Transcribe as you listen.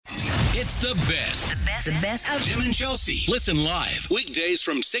It's the best. The best of Jim and Chelsea. Listen live weekdays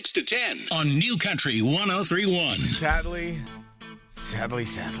from 6 to 10 on New Country 103.1. Sadly,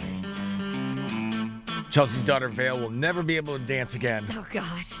 Chelsea's daughter Vale will never be able to dance again. Oh,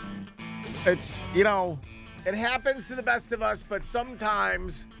 God. It's, it happens to the best of us, but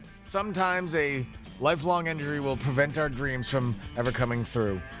sometimes a lifelong injury will prevent our dreams from ever coming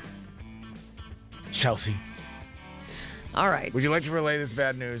through. Chelsea. All right. Would you like to relay this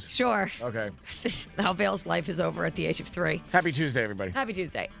bad news? Sure. Okay. Now Vale's life is over at the age of 3. Happy Tuesday, everybody. Happy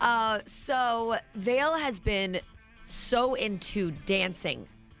Tuesday. So Vale has been so into dancing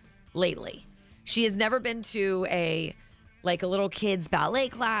lately. She has never been to a little kids ballet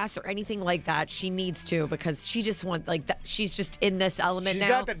class or anything like that. She needs to because she just wants she's just in this element now.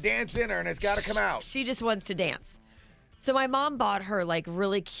 She's got the dance in her and it's got to come out. She just wants to dance. So my mom bought her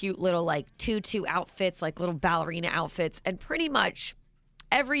really cute little tutu outfits, little ballerina outfits, and pretty much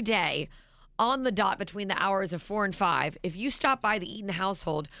every day on the dot between the hours of 4 and 5, if you stop by the Eaton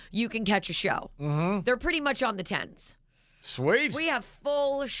household, you can catch a show. Mm-hmm. They're pretty much on the 10s. Sweet. We have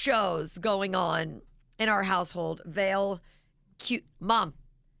full shows going on in our household. Vale, cute. Mom,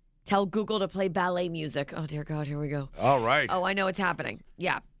 tell Google to play ballet music. Oh, dear God, here we go. All right. Oh, I know it's happening.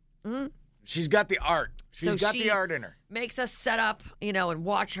 Yeah. Mm-hmm. She's got the art. She's got the art in her. Makes us set up, and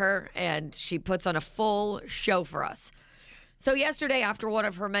watch her, and she puts on a full show for us. So yesterday, after one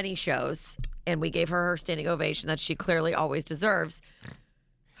of her many shows, and we gave her standing ovation that she clearly always deserves.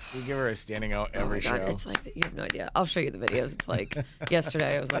 We give her a standing out every show. It's you have no idea. I'll show you the videos. It's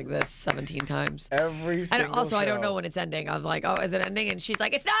yesterday, it was like this 17 times. Every single And also, show. I don't know when it's ending. I'm like, oh, is it ending? And she's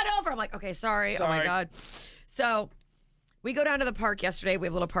like, it's not over. I'm like, okay, sorry. Oh, my God. So we go down to the park yesterday. We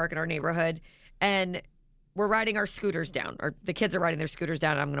have a little park in our neighborhood, and we're riding our scooters down, or the kids are riding their scooters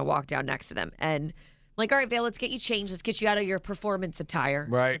down, and I'm going to walk down next to them. And all right, Vale, let's get you changed. Let's get you out of your performance attire.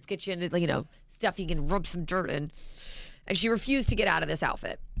 Right. Let's get you into, stuff you can rub some dirt in. And she refused to get out of this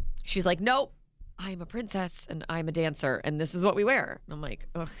outfit. She's like, nope, I'm a princess, and I'm a dancer, and this is what we wear. And I'm like,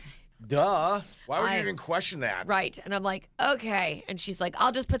 okay. Duh. Why would you even question that? Right. And I'm like, okay. And she's like,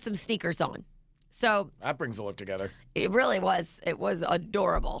 I'll just put some sneakers on. So that brings the look together. It really was. It was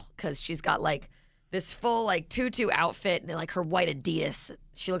adorable because she's got this full tutu outfit and her white Adidas.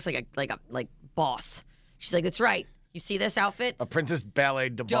 She looks like a boss. She's like, that's right. You see this outfit? A Princess Ballet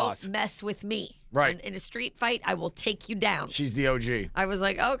de Boss. Don't mess with me. Right. In a street fight, I will take you down. She's the OG. I was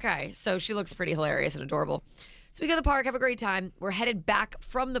like, okay. So she looks pretty hilarious and adorable. So we go to the park, have a great time. We're headed back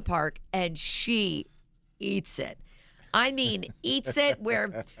from the park, and she eats it. I mean, eats it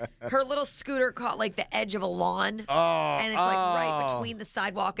where her little scooter caught the edge of a lawn. Oh, and it's right between the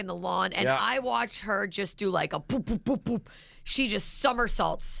sidewalk and the lawn. And I watch her just do a poop, poop, poop, poop. She just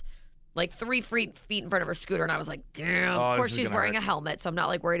somersaults 3 feet in front of her scooter. And I was like, damn. Of course, she's wearing a helmet, so I'm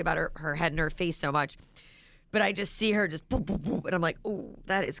not worried about her head and her face so much. But I just see her just poop, poop, poop. And I'm like, ooh,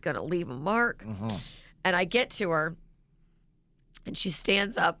 that is going to leave a mark. Mm-hmm. And I get to her. And she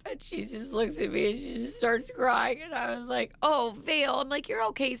stands up and she just looks at me and she just starts crying. And I was like, oh, Vale. I'm like, you're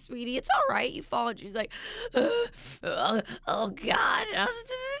okay, sweetie. It's all right. You fall. And she's like, oh, God. I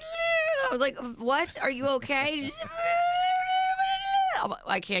was like, what? Are you okay?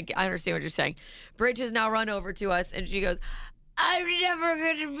 I understand what you're saying. Bridge has now run over to us and she goes, I'm never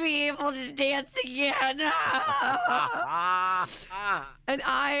going to be able to dance again. And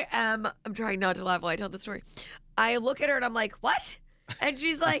I'm trying not to laugh while I tell the story. I look at her and I'm like, what? And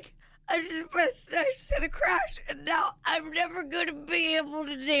she's like, I just had a crash and now I'm never going to be able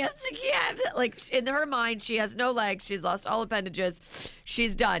to dance again. In her mind, she has no legs. She's lost all appendages.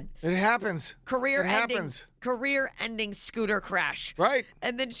 She's done. It happens. Career-ending scooter crash. Right.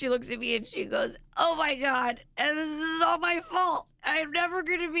 And then she looks at me and she goes, oh my God, and this is all my fault. I'm never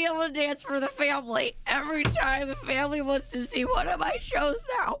going to be able to dance for the family. Every time the family wants to see one of my shows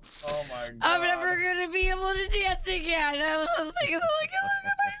now. Oh my God. I'm never going to be able to dance again. I'm thinking, look at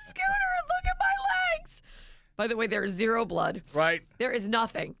my scooter and look at my legs. By the way, there's zero blood. Right. There is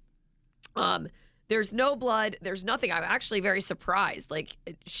nothing. There's no blood. There's nothing. I'm actually very surprised.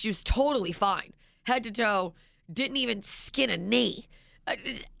 She was totally fine. Head to toe. Didn't even skin a knee.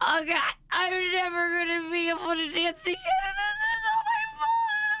 Oh, God. I'm never going to be able to dance again. This is all my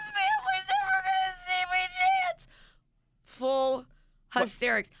fault. The family's never going to see me dance. Full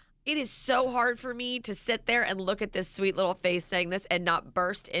hysterics. It is so hard for me to sit there and look at this sweet little face saying this and not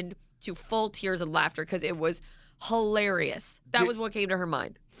burst into full tears and laughter because it was hilarious. That was what came to her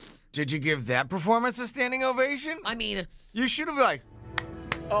mind. Did you give that performance a standing ovation? I mean, you should have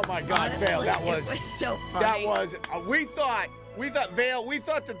oh my God, honestly, Vale, that was so funny. That was we thought Vale, we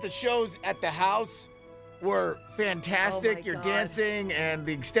thought that the shows at the house were fantastic. Oh, Your God. dancing and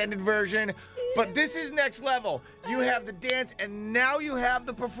the extended version. But this is next level. You have the dance, and now you have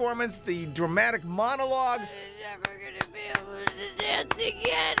the performance, the dramatic monologue. I'm never gonna be able to dance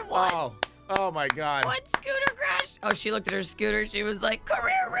again. What? Oh my God. What scooter crash? Oh, she looked at her scooter. She was like,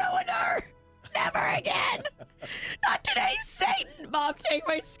 career ruiner. Never again. Not today, Satan. Mom, take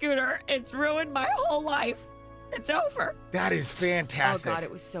my scooter. It's ruined my whole life. It's over. That is fantastic. Oh, God,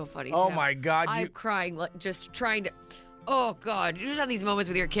 it was so funny, Oh, too. my God. I'm crying, like, just trying to... Oh, God. You just have these moments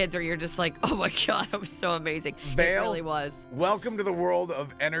with your kids where you're just like, oh, my God, it was so amazing. Vale, it really was. Welcome to the world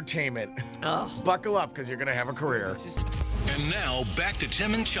of entertainment. Oh. Buckle up, because you're going to have a career. And now back to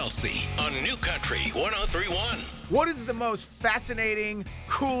Tim and Chelsea on New Country 103.1. What is the most fascinating,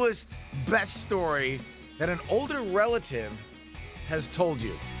 coolest, best story that an older relative has told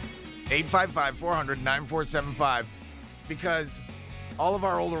you? 855-400-9475. Because all of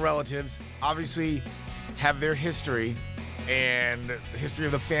our older relatives obviously have their history and the history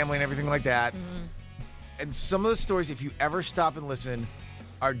of the family and everything like that. Mm-hmm. And some of the stories, if you ever stop and listen,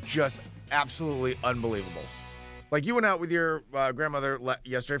 are just absolutely unbelievable. Like you went out with your grandmother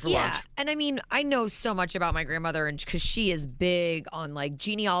yesterday for lunch. Yeah, and I mean, I know so much about my grandmother, and because she is big on like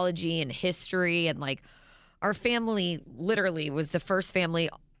genealogy and history, and like our family literally was the first family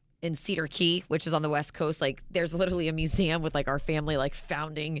in Cedar Key, which is on the West Coast. Like, there's literally a museum with like our family like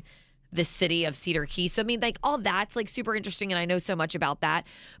founding the city of Cedar Key. So I mean, like all that's like super interesting, and I know so much about that.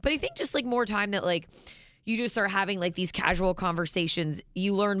 But I think just like more time that like you just start having like these casual conversations,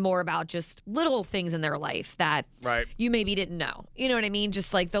 you learn more about just little things in their life that you maybe didn't know. You know what I mean?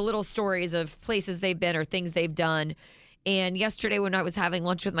 Just like the little stories of places they've been or things they've done. And yesterday when I was having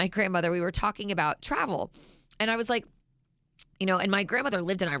lunch with my grandmother, we were talking about travel. And I was like, you know, and my grandmother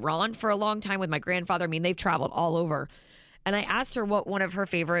lived in Iran for a long time with my grandfather. I mean, they've traveled all over. And I asked her what one of her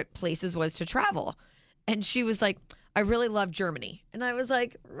favorite places was to travel. And she was like, I really love Germany. And I was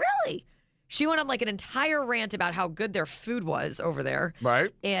like, really? She went on like an entire rant about how good their food was over there.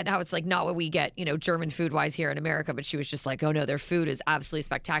 Right. And how it's like not what we get, you know, German food wise here in America. But she was just like, oh no, their food is absolutely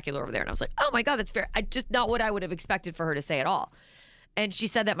spectacular over there. And I was like, oh my God, that's fair. I just not what I would have expected for her to say at all. And she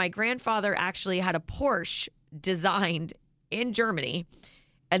said that my grandfather actually had a Porsche designed in Germany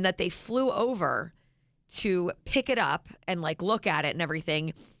and that they flew over to pick it up and like look at it and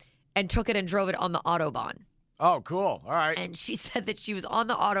everything and took it and drove it on the Autobahn. Oh, cool. All right. And she said that she was on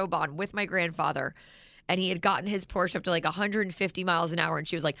the Autobahn with my grandfather, and he had gotten his Porsche up to like 150 miles an hour, and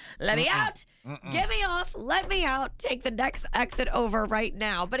she was like, let me out. Get me off. Let me out. Take the next exit over right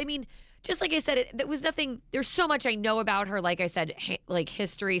now. But I mean, just like I said, there was nothing. There's so much I know about her, like I said, like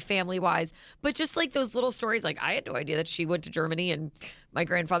history, family-wise. But just like those little stories, like I had no idea that she went to Germany and my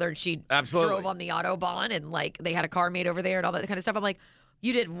grandfather and she drove on the Autobahn and like they had a car made over there and all that kind of stuff. I'm like,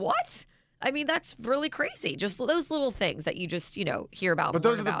 you did what? I mean, that's really crazy. Just those little things that you just, you know, hear about. But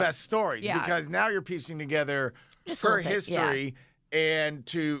those are the best stories because now you're piecing together just her history and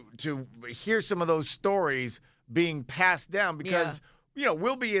to hear some of those stories being passed down because, you know,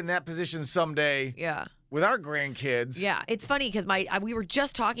 we'll be in that position someday with our grandkids. Yeah, it's funny because we were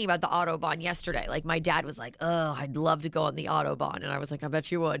just talking about the Autobahn yesterday. Like my dad was like, oh, I'd love to go on the Autobahn. And I was like, I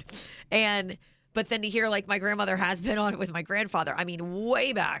bet you would. But then to hear like my grandmother has been on it with my grandfather, I mean,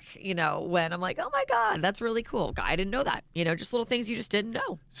 way back, you know, when I'm like, oh my God, that's really cool. I didn't know that. You know, just little things you just didn't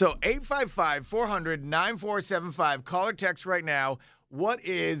know. So 855-400-9475. Call or text right now. What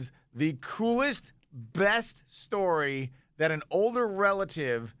is the coolest, best story that an older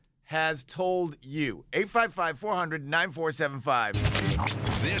relative has told you?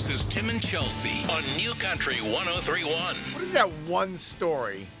 855-400-9475. This is Tim and Chelsea on New Country 103.1. What is that one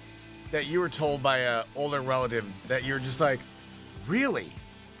story that you were told by an older relative that you're just like, really?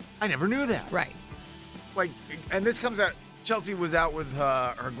 I never knew that. Right. Like, and this comes out, Chelsea was out with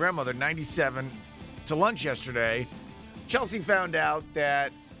her grandmother, 97, to lunch yesterday. Chelsea found out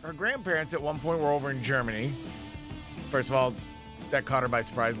that her grandparents at one point were over in Germany. First of all, that caught her by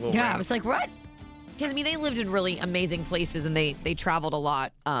surprise a little bit. Yeah, I was like, what? Because, I mean, they lived in really amazing places and they traveled a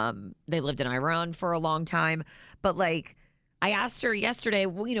lot. They lived in Iran for a long time. But, like, I asked her yesterday,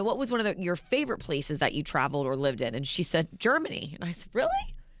 well, you know, what was one of your favorite places that you traveled or lived in? And she said, Germany. And I said,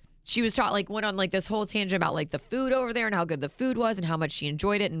 really? She was went on like this whole tangent about like the food over there and how good the food was and how much she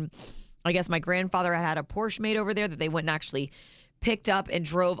enjoyed it. And I guess my grandfather had a Porsche made over there that they went and actually picked up and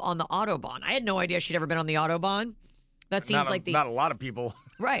drove on the Autobahn. I had no idea she'd ever been on the Autobahn. That seems not a lot of people.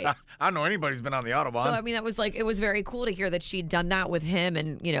 Right. I don't know anybody's been on the Autobahn. So, I mean, that was like, it was very cool to hear that she'd done that with him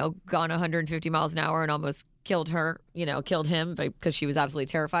and, you know, gone 150 miles an hour and almost killed him because she was absolutely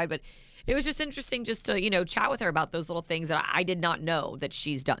terrified. But it was just interesting just to, you know, chat with her about those little things that I did not know that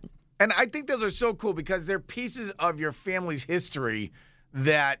she's done. And I think those are so cool because they're pieces of your family's history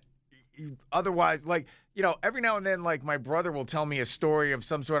that otherwise, like, every now and then, like, my brother will tell me a story of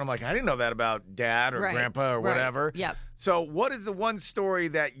some sort. I'm like, I didn't know that about Dad or Grandpa or whatever. Yep. So what is the one story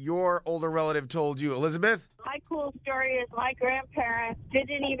that your older relative told you, Elizabeth? My cool story is my grandparents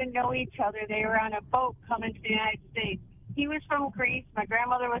didn't even know each other. They were on a boat coming to the United States. He was from Greece. My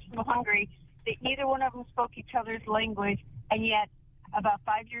grandmother was from Hungary. Neither one of them spoke each other's language, and yet about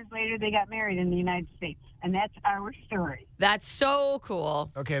 5 years later, they got married in the United States. And that's our story. That's so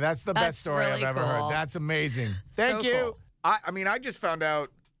cool. Okay, that's the best story really I've ever cool. heard. That's amazing. Thank you. Cool. I just found out,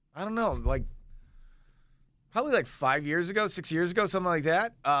 I don't know, like probably like 5 years ago, 6 years ago, something like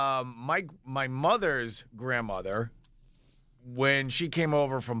that. My mother's grandmother, when she came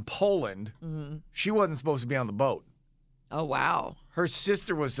over from Poland, she wasn't supposed to be on the boat. Oh, wow. Her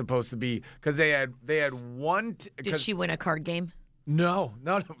sister was supposed to be, because they had one. Did she win a card game? No,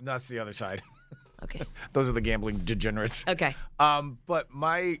 that's the other side. Okay. Those are the gambling degenerates. Okay. But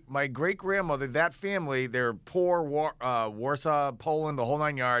my great grandmother, that family, they're poor, Warsaw, Poland, the whole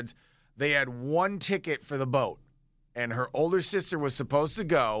 9 yards. They had one ticket for the boat, and her older sister was supposed to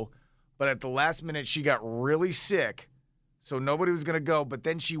go, but at the last minute she got really sick, so nobody was going to go. But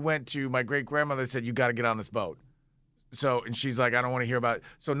then she went to my great grandmother, said, "You got to get on this boat." So, and she's like, "I don't want to hear about it."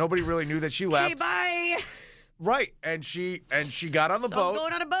 So nobody really knew that she left. Okay, bye. Right, and she got on the boat. I'm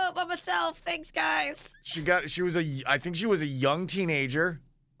going on a boat by myself. Thanks, guys. I think she was a young teenager,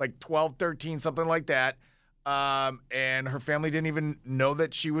 like 12, 13, something like that. And her family didn't even know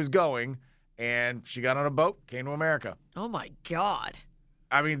that she was going, and she got on a boat, came to America. Oh my God.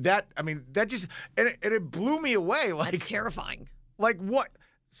 That just and it blew me away. Like, that's terrifying. Like what?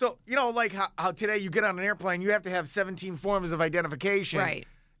 So, like how today you get on an airplane, you have to have 17 forms of identification. Right.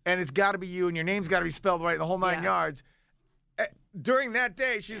 And it's got to be you, and your name's got to be spelled right in the whole 9 yards. During that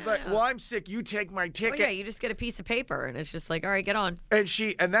day, she's like, "Well, I'm sick. You take my ticket." Oh, yeah, you just get a piece of paper, and it's just like, all right, get on.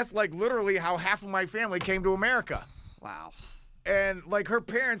 And that's like literally how half of my family came to America. Wow. And like her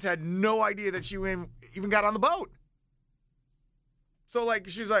parents had no idea that she even got on the boat. So like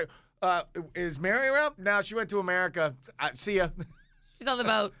she's like, "Is Mary around?" No, she went to America. See ya. She's on the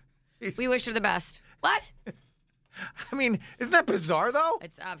boat. We wish her the best. What? I mean, isn't that bizarre, though?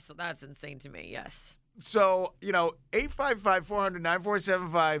 It's absolutely, that's insane to me, yes. So,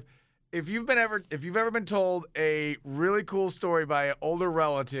 855-400-9475, if you've ever been told a really cool story by an older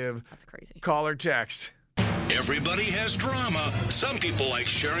relative, that's crazy. Call or text. Everybody has drama. Some people like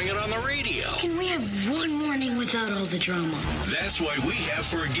sharing it on the radio. Can we have one morning without all the drama? That's why we have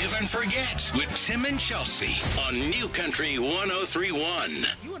Forgive and Forget with Tim and Chelsea on New Country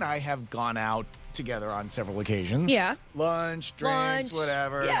 103.1. You and I have gone out together on several occasions. Yeah. Lunch, drinks,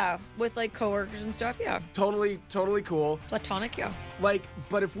 whatever. Yeah, with like coworkers and stuff, yeah. Totally cool. Platonic, yeah. Like,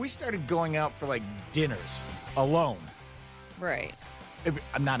 but if we started going out for like dinners alone. Right.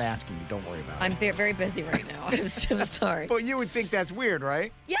 I'm not asking you. Don't worry about it. I'm very busy right now. I'm so sorry. But you would think that's weird,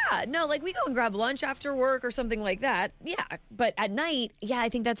 right? Yeah. No, like we go and grab lunch after work or something like that. Yeah. But at night, yeah, I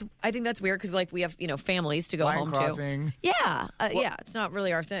think that's weird because like we have families to go home crossing. to. Yeah. Yeah. It's not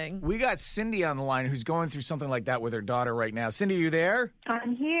really our thing. We got Cindy on the line who's going through something like that with her daughter right now. Cindy, you there?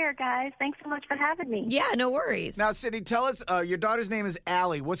 I'm here, guys. Thanks so much for having me. Yeah. No worries. Now, Cindy, tell us. Your daughter's name is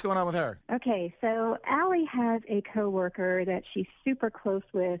Allie. What's going on with her? Okay, so Allie has a coworker that she's super close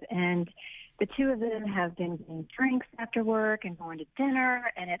with, and the two of them have been getting drinks after work and going to dinner,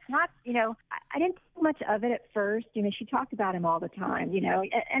 and it's not, I didn't think much of it at first. She talked about him all the time,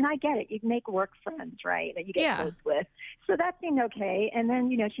 and I get it. You make work friends, right, that you get close with. So that seemed okay. And then,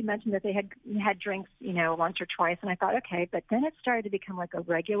 she mentioned that they had drinks, once or twice, and I thought, okay, but then it started to become like a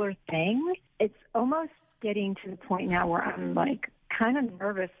regular thing. It's almost getting to the point now where I'm like kind of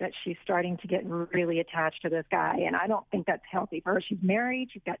nervous that she's starting to get really attached to this guy, and I don't think that's healthy for her. She's married,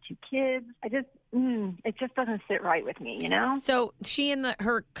 she's got 2 kids. It just doesn't sit right with me, So she and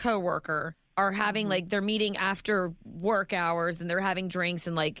her coworker are having like they're meeting after work hours, and they're having drinks,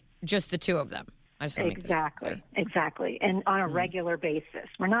 and like just the two of them. Exactly. And on a regular basis.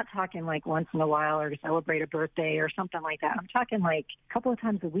 We're not talking like once in a while or to celebrate a birthday or something like that. I'm talking like a couple of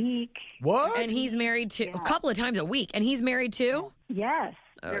times a week. What? And he's married too. A couple of times a week. And he's married too? Yes.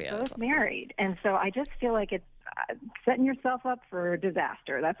 They're both married. And so I just feel like it's setting yourself up for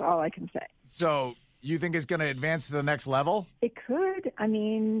disaster. That's all I can say. So you think it's going to advance to the next level? It could. I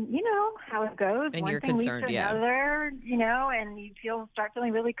mean, how it goes. And one you're thing concerned, leads to another, and you start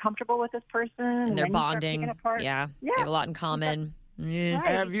feeling really comfortable with this person. And they're bonding. Yeah. They have a lot in common. Right.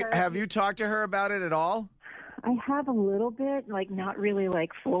 Have you talked to her about it at all? I have a little bit, like not really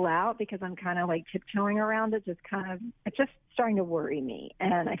like full out because I'm kind of like tiptoeing around it, it's just starting to worry me.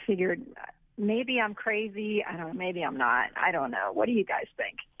 And I figured maybe I'm crazy. I don't know. Maybe I'm not. I don't know. What do you guys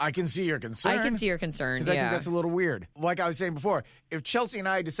think? I can see your concern. I can see your concern, because I think that's a little weird. Like I was saying before, if Chelsea and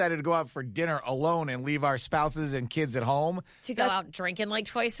I decided to go out for dinner alone and leave our spouses and kids at home. To go out drinking like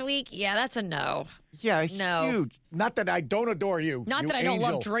twice a week? Yeah, that's a no. Yeah, no. Huge. Not that I don't adore you. Not that I don't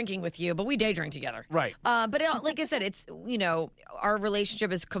love drinking with you, but we day drink together. Right. But like I said, it's, our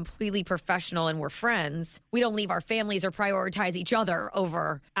relationship is completely professional and we're friends. We don't leave our families or prioritize each other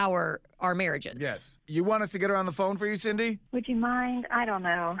over our marriages. Yes. You want us to get her on the phone for you, Cindy? Would you mind? I don't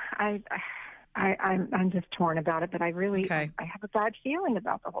know. I'm just torn about it, but I really I have a bad feeling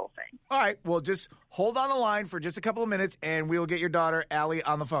about the whole thing. All right. Well, just hold on the line for just a couple of minutes, and we'll get your daughter, Allie,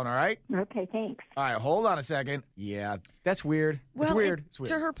 on the phone, all right? Okay, thanks. All right, hold on a second. Yeah, that's weird. Well, it's weird.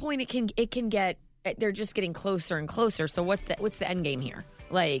 To her point, it can get, they're just getting closer and closer. So what's the end game here?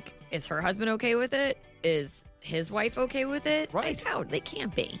 Like, is her husband okay with it? Is his wife okay with it? Right. I doubt they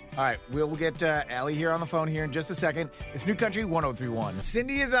can't be. All right, we'll get Allie here on the phone here in just a second. It's New Country 103.1.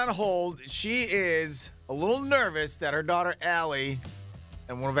 Cindy is on hold. She is a little nervous that her daughter, Allie,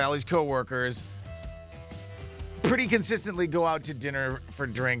 and one of Allie's coworkers pretty consistently go out to dinner for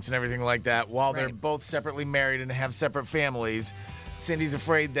drinks and everything like that while they're both separately married and have separate families. Cindy's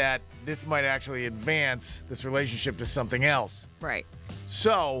afraid that this might actually advance this relationship to something else. Right.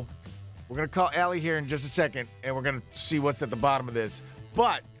 So we're going to call Allie here in just a second, and we're going to see what's at the bottom of this.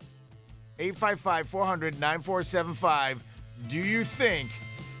 But 855-400-9475, do you think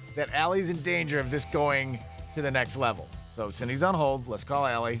that Allie's in danger of this going to the next level? So Cindy's on hold. Let's call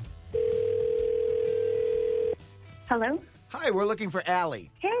Allie. Hello? Hi, we're looking for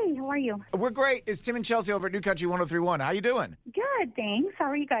Allie. Hey, how are you? We're great. It's Tim and Chelsea over at New Country 103.1. How you doing? Good, thanks. How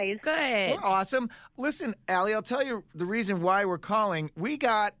are you guys? Good. We're awesome. Listen, Allie, I'll tell you the reason why we're calling. We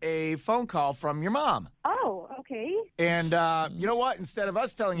got a phone call from your mom. Oh, okay. And you know what? Instead of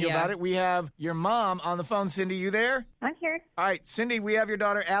us telling you about it, we have your mom on the phone. Cindy, you there? I'm here. All right, Cindy, we have your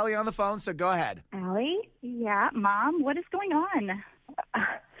daughter Allie on the phone, so go ahead. Allie? Yeah, Mom, what is going on?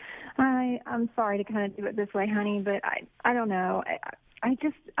 I'm sorry to kind of do it this way, honey, but I don't know.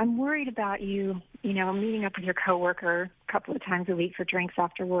 I'm worried about you, meeting up with your coworker a couple of times a week for drinks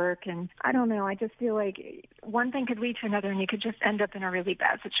after work. And I don't know. I just feel like one thing could lead to another and you could just end up in a really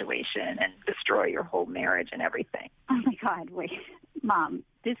bad situation and destroy your whole marriage and everything. Oh my God, wait. Mom,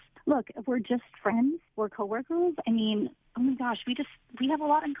 look, if we're just friends, we're coworkers. I mean, oh my gosh, we have a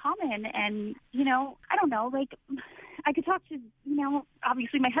lot in common. And, I don't know, like, I could talk to,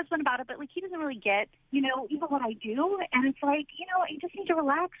 obviously my husband about it, but, like, he doesn't really get, even what I do. And it's like, you just need to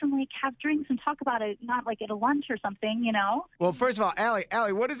relax and, like, have drinks and talk about it, not, like, at a lunch or something, Well, first of all,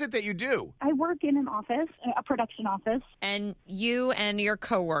 Allie, what is it that you do? I work in an office, a production office. And you and your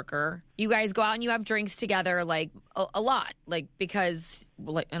coworker, you guys go out and you have drinks together, like, a lot, like, because,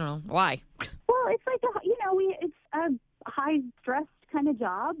 like, I don't know, why? Well, it's like, it's a high-stress kind of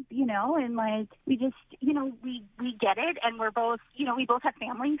job, and like we just, we get it, and we're both, we both have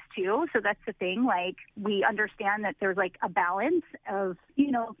families too, so that's the thing. Like, we understand that there's like a balance of,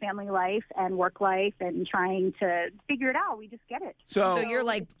 family life and work life, and trying to figure it out. We just get it. So you're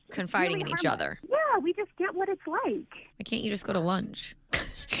like confiding really in each other. Yeah, we just get what it's like. Why can't you just go to lunch?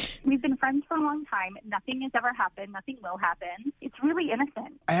 We've been friends for a long time. Nothing has ever happened. Nothing will happen. It's really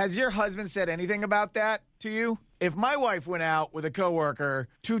innocent. Has your husband said anything about that to you? If my wife went out with a coworker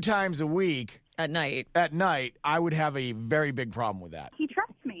 2 times a week at night, I would have a very big problem with that. He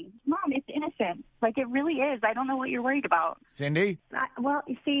trusts me. Mom, it's innocent. Like, it really is. I don't know what you're worried about. Cindy? Well,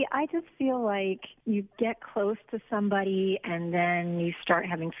 you see, I just feel like you get close to somebody and then you start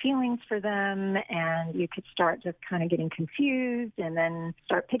having feelings for them, and you could start just kind of getting confused and then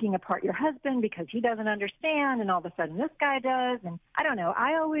start picking apart your husband because he doesn't understand, and all of a sudden this guy does. And I don't know.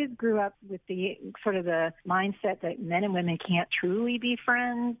 I always grew up with the sort of the mindset that men and women can't truly be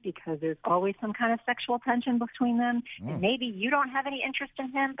friends because there's always some kind of sexual tension between them. And maybe you don't have any interest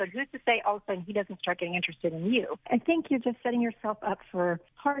in him, but who's to say all of a sudden he doesn't start getting interested in you? I think you're just setting yourself up for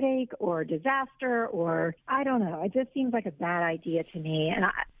heartache or disaster, or I don't know. It just seems like a bad idea to me. And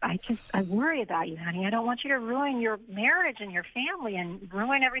I worry about you, honey. I don't want you to ruin your marriage and your family and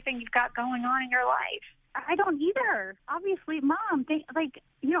ruin everything you've got going on in your life. I don't either. Obviously, Mom,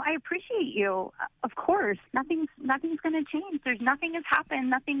 I appreciate you. Of course, nothing's going to change. Nothing has happened.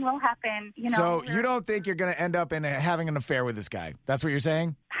 Nothing will happen. So you don't think you're going to end up in having an affair with this guy? That's what you're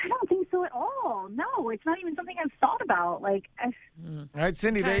saying? I don't think so at all. No, it's not even something I've thought about. Like, all right,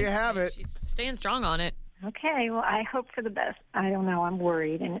 Cindy, there you have it. She's staying strong on it. Okay, well, I hope for the best. I don't know. I'm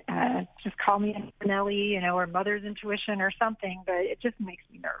worried. And just call me Nellie, or Mother's Intuition or something, but it just makes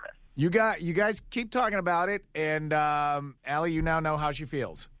me nervous. You guys keep talking about it, and Allie, you now know how she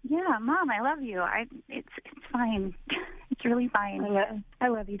feels. Yeah, Mom, I love you. It's fine. It's really fine. I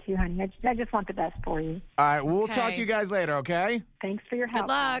love you too, honey. I just want the best for you. All right, we'll talk to you guys later, okay? Thanks for your help.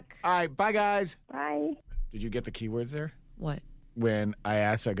 Good luck. All right, bye, guys. Bye. Did you get the keywords there? What? When I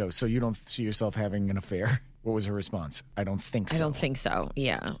asked, I go, so you don't see yourself having an affair? What was her response? I don't think so. I don't think so.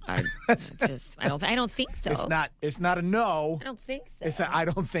 Yeah, I don't think so. It's not a no. I don't think so. It's I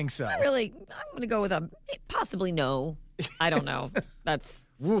don't think so. I'm going to go with a possibly no. I don't know. That's.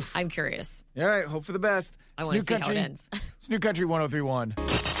 Woof. I'm curious. All right, hope for the best. I want to see how it ends. It's New Country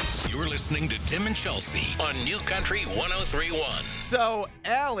 103.1. You're listening to Tim and Chelsea on New Country 103.1. So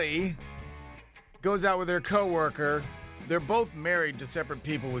Allie goes out with her coworker. They're both married to separate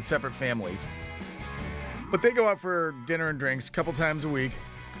people with separate families. But they go out for dinner and drinks a couple times a week.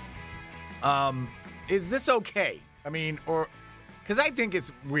 Is this okay? I mean, because I think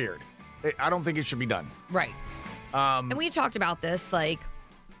it's weird. I don't think it should be done. Right. And we've talked about this, like,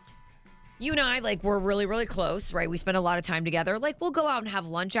 you and I, like, we're really, really close, right? We spend a lot of time together. Like, we'll go out and have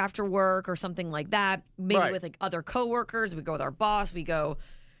lunch after work or something like that. Maybe with, like, other coworkers. We go with our boss. We go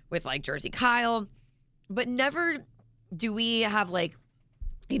with, like, Jersey Kyle. But never do we have, like,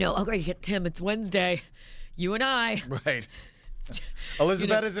 okay, Tim, it's Wednesday. You and I. Right.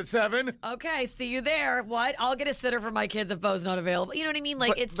 Elizabeth is at 7. Okay, see you there. What? I'll get a sitter for my kids if Bo's not available. You know what I mean?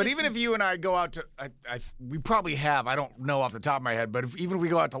 Like, but even if you and I go out to, we probably have. I don't know off the top of my head, but even if we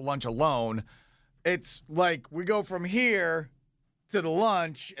go out to lunch alone, it's like we go from here to the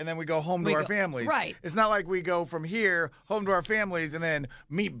lunch and then we go home to our families. Right. It's not like we go from here home to our families and then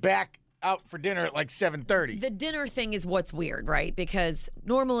meet back out for dinner at like 7:30. The dinner thing is what's weird, right? Because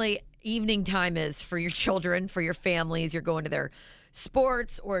normally evening time is for your children, for your families. You're going to their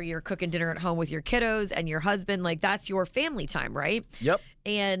sports or you're cooking dinner at home with your kiddos and your husband. Like, that's your family time, right? Yep.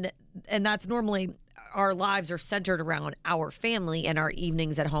 And that's normally our lives are centered around our family and our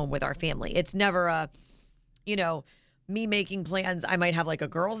evenings at home with our family. It's never me making plans. I might have like a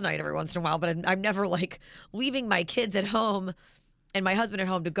girls' night every once in a while, but I'm never like leaving my kids at home and my husband at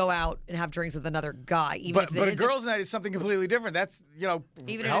home to go out and have drinks with another guy. But a girls' night is something completely different. That's,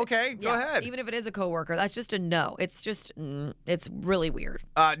 okay, go ahead. Even if it is a coworker, that's just a no. It's just, it's really weird.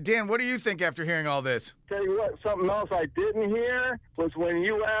 Dan, what do you think after hearing all this? Tell you what, something else I didn't hear was when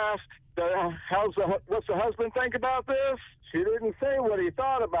you asked, what's the husband think about this? She didn't say what he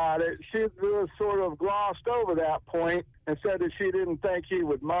thought about it. She just sort of glossed over that point and said that she didn't think he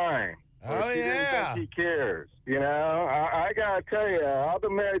would mind. Oh, she didn't think he cares. I got to tell you, I've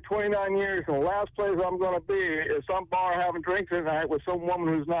been married 29 years, and the last place I'm going to be is some bar having drinks tonight with some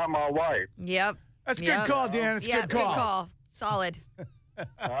woman who's not my wife. Yep. That's a good call, Dan. It's a good call. Good call. Solid.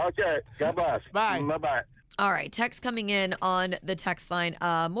 Okay. God bless. Bye. Bye-bye. All right. Text coming in on the text line.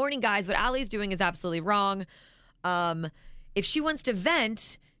 Morning, guys. What Allie's doing is absolutely wrong. If she wants to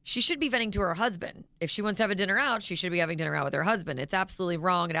vent, she should be venting to her husband. If she wants to have a dinner out, she should be having dinner out with her husband. It's absolutely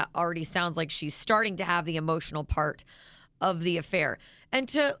wrong. It already sounds like she's starting to have the emotional part of the affair. And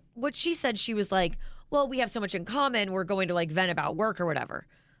to what she said, she was like, well, we have so much in common. We're going to like vent about work or whatever.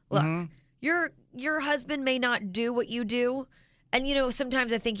 Look, your husband may not do what you do. And,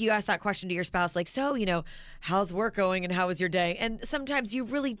 sometimes I think you ask that question to your spouse, like, so, how's work going and how was your day? And sometimes you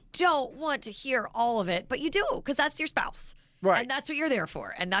really don't want to hear all of it, but you do because that's your spouse. Right. And that's what you're there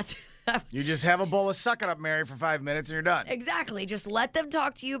for. And that's... You just have a bowl of Suck It Up, Mary, for 5 minutes and you're done. Exactly. Just let them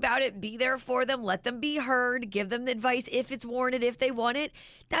talk to you about it. Be there for them. Let them be heard. Give them advice if it's warranted, if they want it.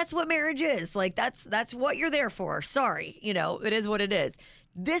 That's what marriage is. Like, that's what you're there for. Sorry. It is what it is.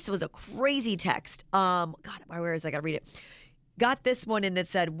 This was a crazy text. God, where is I got to read it. Got this one in that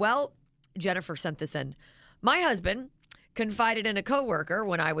said, well, Jennifer sent this in. My husband confided in a coworker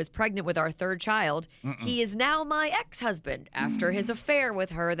when I was pregnant with our third child. He is now my ex-husband after his affair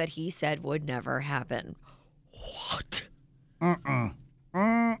with her that he said would never happen. What?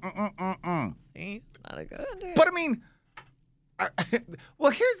 See? Not a good idea. But I mean,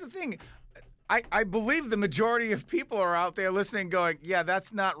 well, here's the thing. I believe the majority of people are out there listening going, yeah,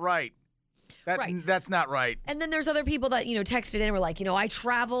 that's not right. That's not right. And then there's other people that, texted in and were like, I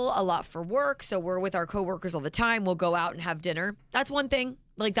travel a lot for work, so we're with our coworkers all the time. We'll go out and have dinner. That's one thing.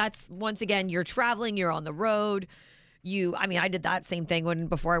 Like, that's, once again, you're traveling, you're on the road, I did that same thing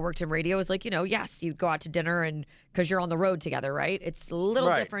before I worked in radio. It was like, yes, you go out to dinner and because you're on the road together, right? It's a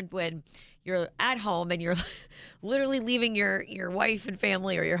little different when you're at home and you're literally leaving your wife and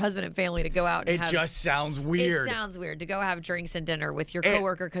family or your husband and family to go out. And it just sounds weird. It sounds weird to go have drinks and dinner with your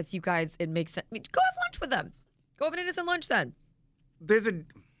coworker because you guys, it makes sense. Go have lunch with them. Go have an innocent lunch then.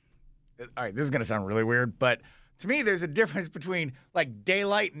 All right, this is going to sound really weird, but to me, there's a difference between like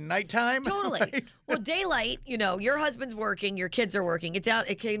daylight and nighttime. Totally. Right? Well, daylight, your husband's working, your kids are working.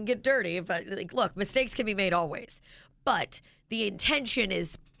 It can get dirty, but look, mistakes can be made always. But the intention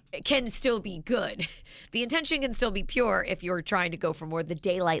can still be good. The intention can still be pure if you're trying to go for more the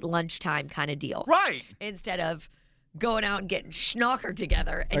daylight lunchtime kind of deal. Right. Instead of going out and getting schnockered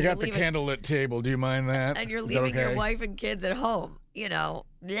together. And I got the candlelit table. Do you mind that? And you're leaving your wife and kids at home.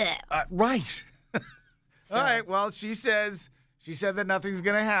 Bleh. Right. All right. Well, she said that nothing's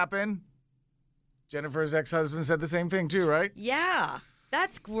going to happen. Jennifer's ex-husband said the same thing too, right? Yeah.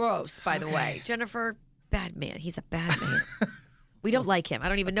 That's gross, by the way. Jennifer, bad man. He's a bad man. We don't like him. I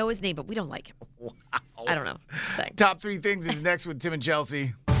don't even know his name, but we don't like him. Wow. I don't know. Just saying. Top 3 things is next with Tim and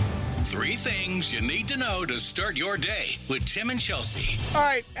Chelsea. 3 things you need to know to start your day with Tim and Chelsea. All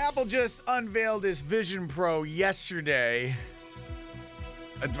right. Apple just unveiled this Vision Pro yesterday.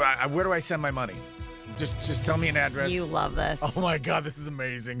 Where do I send my money? Just tell me an address. You love this. Oh, my God. This is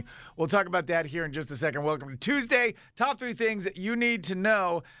amazing. We'll talk about that here in just a second. Welcome to Tuesday. Top 3 things that you need to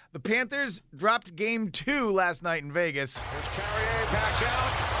know. The Panthers dropped Game 2 last night in Vegas. Here's Carrier back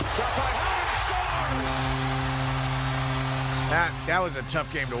out. Shot by Howard, scores! That was a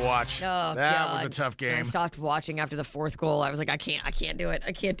tough game to watch. Oh, that was a tough game. And I stopped watching after the 4th goal. I was like, I can't do it.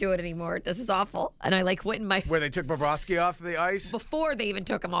 I can't do it anymore. This is awful. And I went in my... Where they took Bobrovsky off the ice? Before they even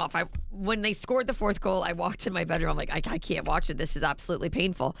took him off. When they scored the 4th goal, I walked in my bedroom. I'm like, I can't watch it. This is absolutely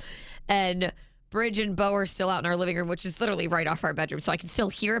painful. And Bridge and Bo are still out in our living room, which is literally right off our bedroom. So I can still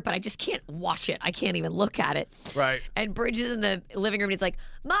hear it, but I just can't watch it. I can't even look at it. Right. And Bridge is in the living room, and he's like,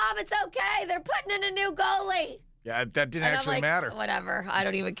 Mom, it's okay. They're putting in a new goalie. Yeah, that didn't actually matter. Whatever. I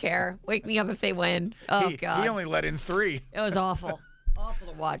don't even care. Wake me up if they win. Oh, God. He only let in 3. It was awful. Awful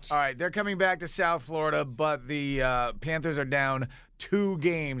to watch. All right, they're coming back to South Florida, but the Panthers are down 2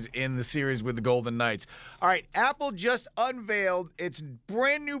 games in the series with the Golden Knights. All right, Apple just unveiled its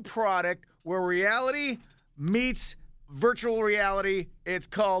brand new product where reality meets virtual reality. It's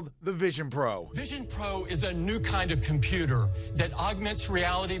called the Vision Pro. Vision Pro is a new kind of computer that augments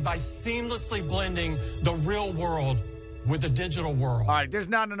reality by seamlessly blending the real world with the digital world. All right, there's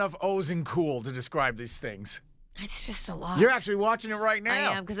not enough O's and cool to describe these things. It's just a lot. You're actually watching it right now.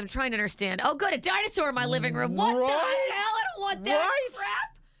 I am, because I'm trying to understand. Oh, good, a dinosaur in my living room. What the hell? I don't want that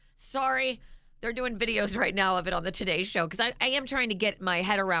crap. Sorry. They're doing videos right now of it on the Today Show because I am trying to get my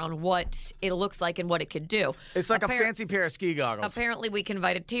head around what it looks like and what it could do. It's like a fancy pair of ski goggles. Apparently, we can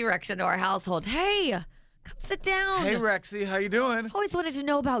invite a T-Rex into our household. Hey, come sit down. Hey, Rexy, how you doing? Always wanted to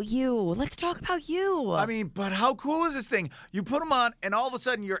know about you. Let's talk about you. I mean, but how cool is this thing? You put them on, and all of a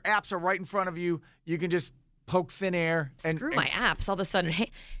sudden, your apps are right in front of you. You can just poke thin air. Screw my apps. All of a sudden,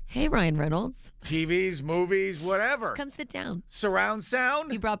 hey, Ryan Reynolds. TVs, movies, whatever. Come sit down. Surround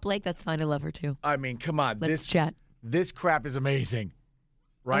sound. You brought Blake. That's fine. I love her too. I mean, come on. Let's chat. This crap is amazing,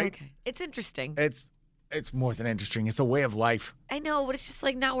 right? Okay. It's interesting. It's more than interesting. It's a way of life. I know, but it's just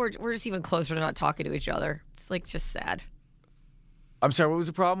like now we're just even closer to not talking to each other. It's like just sad. I'm sorry. What was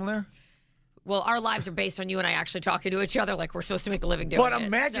the problem there? Well, our lives are based on you and I actually talking to each other like we're supposed to make a living doing it. But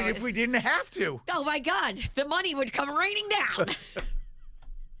imagine if we didn't have to. Oh, my God. The money would come raining down.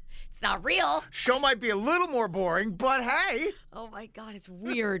 It's not real. Show might be a little more boring, but hey. Oh, my God. It's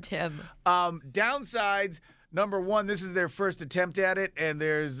weird, Tim. Downsides, number 1, this is their first attempt at it, and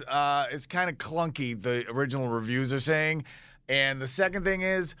there's it's kind of clunky, the original reviews are saying. And the second thing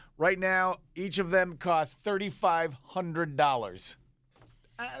is, right now, each of them costs $3,500.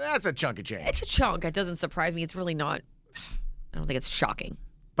 That's a chunk of change. It's a chunk. It doesn't surprise me. It's really not. I don't think it's shocking.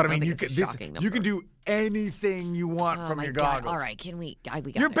 But I mean, you can do anything you want from your goggles. All right, can we?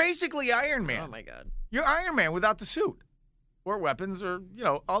 You're basically Iron Man. Oh my God. You're Iron Man without the suit, or weapons, or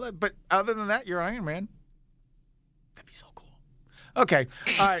all that. But other than that, you're Iron Man. That'd be so cool. Okay,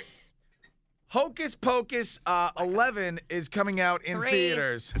 all right. Hocus Pocus 11 is coming out in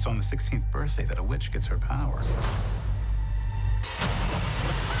theaters. It's on the 16th birthday that a witch gets her powers.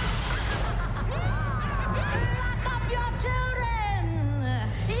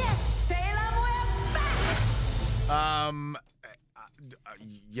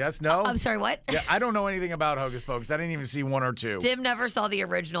 Yes, no? I'm sorry, what? Yeah, I don't know anything about Hocus Pocus. I didn't even see 1 or 2. Tim never saw the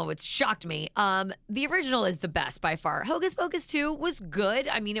original, which shocked me. The original is the best by far. Hocus Pocus 2 was good.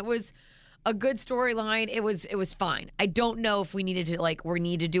 I mean, it was a good storyline. It was fine. I don't know if we need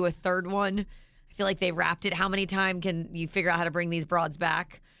to do a third one. I feel like they wrapped it. How many times can you figure out how to bring these broads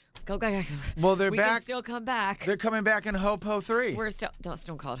back? Go. Well, they're we back. Can still come back. They're coming back in Hopo 3. We're still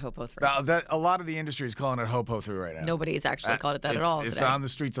don't call it Hopo 3. A lot of the industry is calling it Hopo 3 right now. Nobody's actually called it that at all. It's today. on the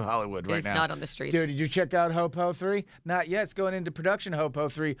streets of Hollywood right now. It's not on the streets. Dude, did you check out Hopo 3? Not yet. It's going into production. Hopo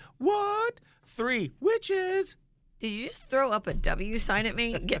 3. What? 3 witches. Did you just throw up a W sign at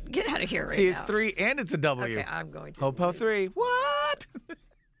me? Get out of here right now. See, it's 3 and it's a W. Okay, I'm going to. Hopo 3. What?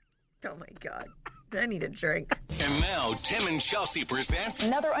 Oh my God. I need a drink. And now, Tim and Chelsea present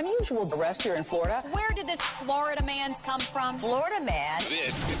another unusual arrest here in Florida. Where did this Florida man come from? Florida man.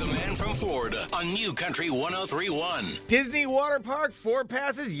 This is a man from Florida on New Country 103.1. Disney Water Park 4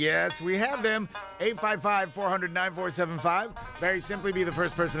 passes. Yes, we have them. 855-400-9475. Very simply be the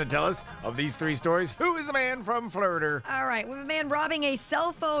first person to tell us of these 3 stories. Who is the man from Florida? All right. We have a man robbing a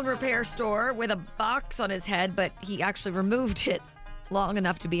cell phone repair store with a box on his head, but he actually removed it long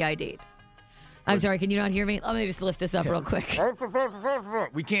enough to be ID'd. I'm sorry, can you not hear me? Let me just lift this up real quick.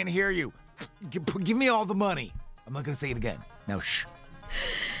 We can't hear you. Give me all the money. I'm not going to say it again. Now, shh.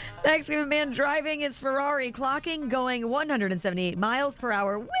 Next, we have a man driving his Ferrari, clocking going 178 miles per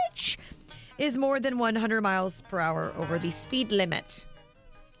hour, which is more than 100 miles per hour over the speed limit.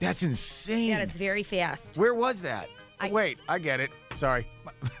 That's insane. Yeah, it's very fast. Where was that? Wait, I get it. Sorry.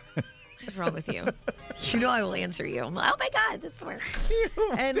 What's wrong with you? You know I will answer you. Oh my God, that's the worst.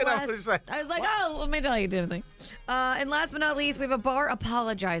 And I was like, oh, let me tell you something. And last but not least, we have a bar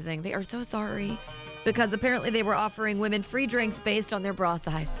apologizing. They are so sorry because apparently they were offering women free drinks based on their bra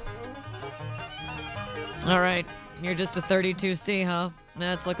size. All right, you're just a 32C, huh?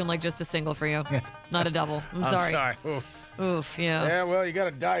 That's looking like just a single for you, not a double. I'm sorry. Oof, yeah. Yeah, well, you got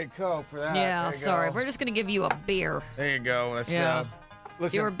a Diet Coke for that. Yeah, sorry. We're just gonna give you a beer. There you go. That's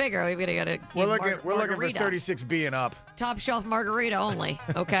Listen, you were bigger. We're looking for 36B and up. Top shelf margarita only.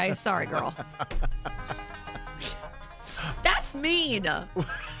 Okay, sorry, girl. That's mean. And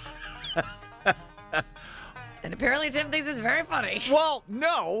apparently Tim thinks it's very funny. Well,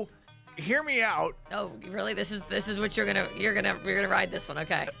 no. Hear me out. Oh, really? This is what you're gonna ride this one,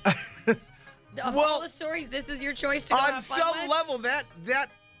 okay? Of all the stories, this is your choice to go on some level. That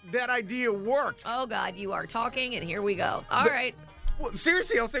idea worked. Oh God, you are talking, and here we go. All right. Well,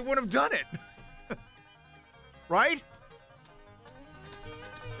 seriously, else they wouldn't have done it. Right?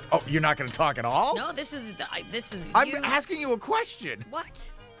 Oh, you're not going to talk at all? No, this is. I'm asking you a question. What?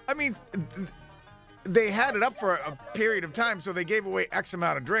 I mean, they had it up for a period of time, so they gave away X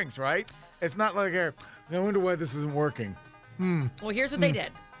amount of drinks, right? It's not like, I wonder why this isn't working. Well, here's what they did.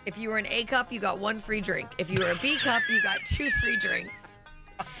 If you were an A cup, you got 1 free drink. If you were a B cup, you got 2 free drinks.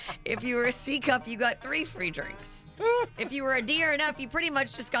 If you were a C cup, you got 3 free drinks. If you were a D or an F, you pretty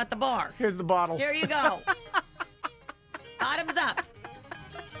much just got the bar. Here's the bottle. Here you go. Bottoms up.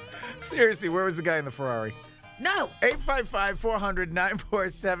 Seriously, where was the guy in the Ferrari? No.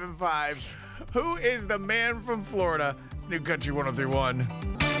 855-400-9475. Who is the man from Florida? It's New Country 103.1.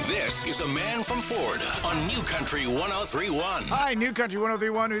 This is a man from Florida on New Country 103.1. Hi, New Country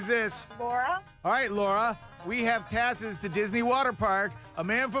 103.1. Who's this? Laura. All right, Laura. We have passes to Disney Water Park. A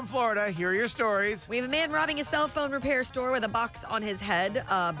man from Florida. Here are your stories. We have a man robbing a cell phone repair store with a box on his head,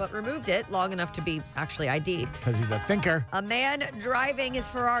 but removed it long enough to be actually ID'd. Because he's a thinker. A man driving his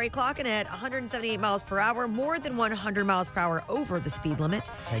Ferrari, clocking at 178 miles per hour, more than 100 miles per hour over the speed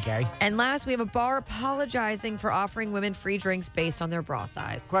limit. Okay. And last, we have a bar apologizing for offering women free drinks based on their bra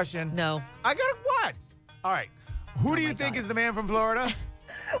size. Question. No. I got a what? All right. Who do you think is the man from Florida?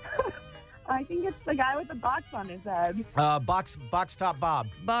 I think it's the guy with the box on his head. Box Top Bob.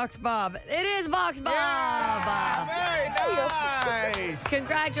 Box Bob. It is Box Bob. Yeah, very nice.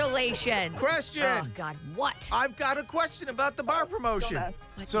 Congratulations. Question. Oh, God. What? I've got a question about the bar promotion.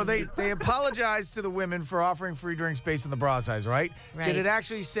 So they apologized to the women for offering free drinks based on the bra size, right? Right. Did it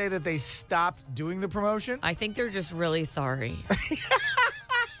actually say that they stopped doing the promotion? I think they're just really sorry.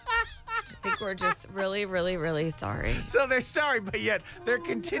 I think we're just really, really, really sorry. So they're sorry, but yet they're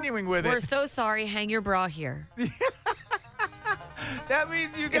continuing with it. We're so sorry. Hang your bra here. That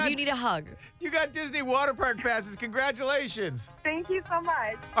means you got... If you need a hug. You got Disney Water Park passes. Congratulations. Thank you so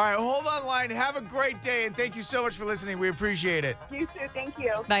much. All right, hold on line. Have a great day, and thank you so much for listening. We appreciate it. You too. Thank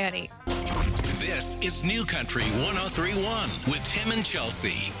you. Bye, honey. This is New Country 103.1 with Tim and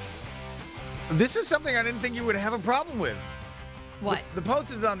Chelsea. This is something I didn't think you would have a problem with. What? The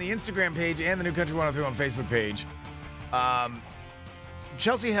post is on the Instagram page and the New Country 103.1 Facebook page.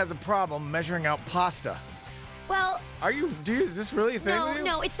 Chelsea has a problem measuring out pasta. Well, is this really a thing with you?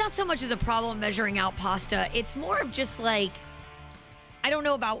 No, it's not so much as a problem measuring out pasta. It's more of just like, I don't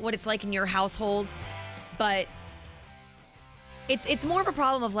know about what it's like in your household, but it's more of a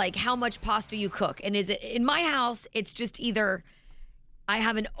problem of like how much pasta you cook. And is it in my house, it's just either I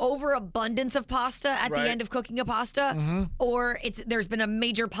have an overabundance of pasta at the end of cooking a pasta, or there's been a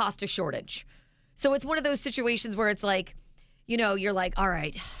major pasta shortage. So it's one of those situations where it's like, you know, you're like, all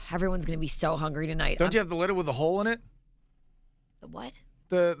right, everyone's going to be so hungry tonight. Don't you have the lid with a hole in it? The what?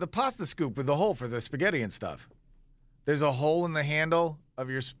 The pasta scoop with the hole for the spaghetti and stuff. There's a hole in the handle of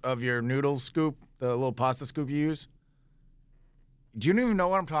your noodle scoop, the little pasta scoop you use. Do you even know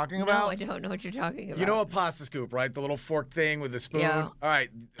what I'm talking about? No, I don't know what you're talking about. You know a pasta scoop, right? The little fork thing with the spoon? Yeah. All right.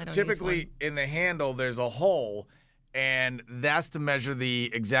 Typically, in the handle, there's a hole, and that's to measure the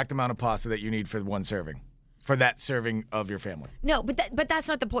exact amount of pasta that you need for one serving, for that serving of your family. No, but that's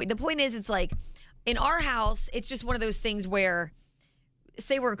not the point. The point is, it's like, in our house, it's just one of those things where,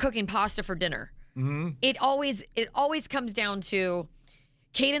 say we're cooking pasta for dinner. Mm-hmm. It always comes down to,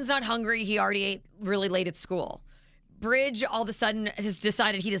 Caden's not hungry. He already ate really late at school. Bridge all of a sudden has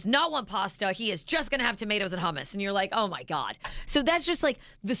decided he does not want pasta. He is just going to have tomatoes and hummus. And you're like, oh my God. So that's just like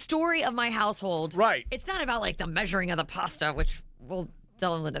the story of my household. Right. It's not about like the measuring of the pasta, which we'll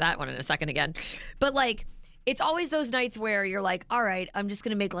delve into that one in a second again. But like, it's always those nights where you're like, all right, I'm just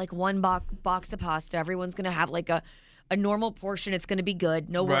going to make like one box of pasta. Everyone's going to have like a normal portion. It's going to be good.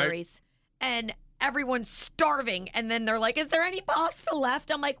 No worries. And everyone's starving. And then they're like, is there any pasta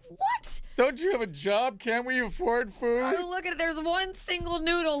left? I'm like, what? Don't you have a job? Can't we afford food? Oh, look at it. There's one single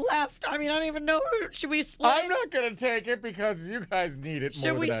noodle left. I mean, I don't even know. Should we split it? I'm not going to take it because you guys need it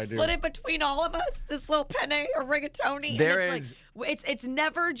more than I do. Should we split it between all of us? This little penne or rigatoni? It's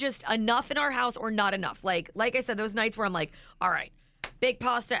never just enough in our house or not enough. Like I said, those nights where I'm like, all right, big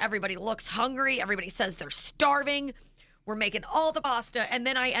pasta. Everybody looks hungry. Everybody says they're starving. We're making all the pasta. And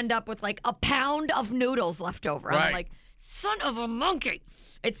then I end up with like a pound of noodles left over. Right. I'm like, son of a monkey.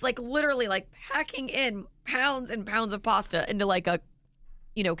 It's like literally like packing in pounds and pounds of pasta into like a,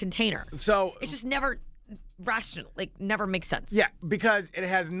 container. So it's just never rational, like never makes sense. Yeah, because it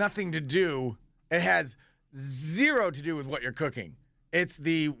has nothing to do. It has zero to do with what you're cooking. It's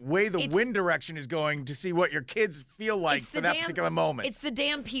the way the wind direction is going to see what your kids feel like for that particular moment. It's the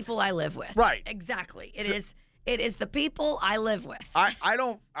damn people I live with. Right. Exactly. It is the people I live with. I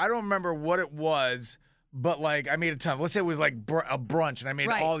don't remember what it was. But, like, I made a ton. Let's say it was, like, a brunch, and I made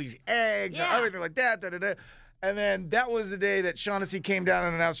all these eggs and everything like that. And then that was the day that Shaughnessy came down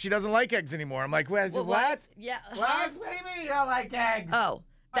and announced she doesn't like eggs anymore. I'm like, what? Yeah. What? What do you mean you don't like eggs? Oh.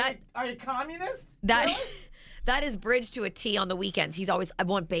 Are you communist? That is Bridge to a T on the weekends. I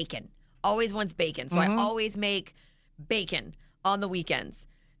want bacon. Always wants bacon. So I always make bacon on the weekends.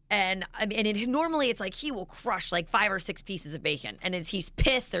 And normally it's like he will crush like 5 or 6 pieces of bacon. And he's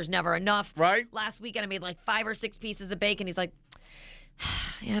pissed. There's never enough. Right. Last weekend I made like 5 or 6 pieces of bacon. He's like,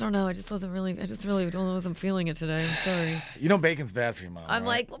 yeah, I don't know. I just really wasn't feeling it today. I'm sorry. You know bacon's bad for you, Mom. I'm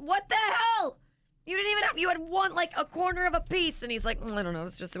like, what the hell? You didn't even you had one, like a corner of a piece. And he's like, I don't know.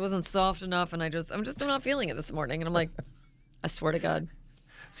 It wasn't soft enough. And I'm not feeling it this morning. And I'm like, I swear to God.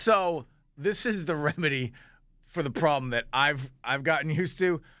 So this is the remedy for the problem that I've gotten used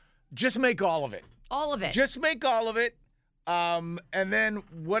to. Just make all of it. All of it. Just make all of it. And then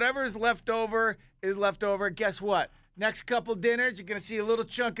whatever's left over is left over. Guess what? Next couple dinners, you're going to see a little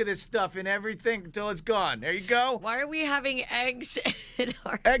chunk of this stuff in everything until it's gone. There you go. Why are we having eggs in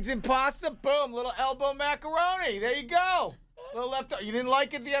our... Eggs and pasta? Boom. Little elbow macaroni. There you go. A little left over. You didn't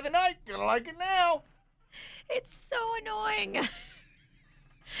like it the other night. You're going to like it now. It's so annoying.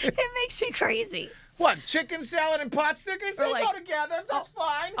 It makes me crazy. What, chicken salad and pot stickers? They go together. That's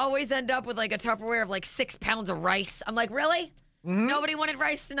fine. Always end up with like a Tupperware of like 6 pounds of rice. I'm like, really? Mm-hmm. Nobody wanted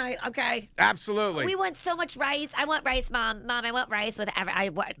rice tonight. Okay. Absolutely. We want so much rice. I want rice, Mom. Mom, I want rice with all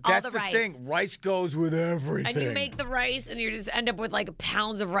the rice. That's the thing. Rice goes with everything. And you make the rice and you just end up with like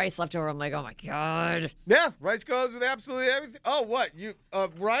pounds of rice left over. I'm like, oh my God. Yeah, rice goes with absolutely everything. Oh, what? You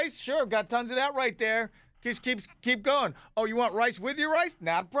rice? Sure, got tons of that right there. Just keep going. Oh, you want rice with your rice?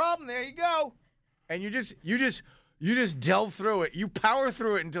 Not a problem. There you go. And you just delve through it. You power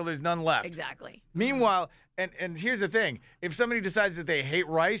through it until there's none left. Exactly. Meanwhile, and here's the thing: if somebody decides that they hate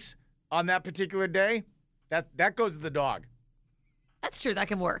rice on that particular day, that goes to the dog. That's true. That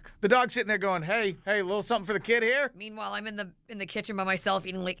can work. The dog's sitting there going, hey, a little something for the kid here. Meanwhile, I'm in the kitchen by myself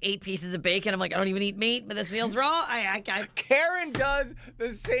eating like 8 pieces of bacon. I'm like, I don't even eat meat, but this meal's raw. Karen does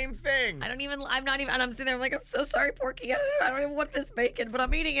the same thing. I'm sitting there, I'm like, I'm so sorry, Porky. I don't even want this bacon, but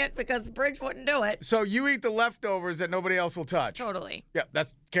I'm eating it because Bridge wouldn't do it. So you eat the leftovers that nobody else will touch. Totally. Yeah,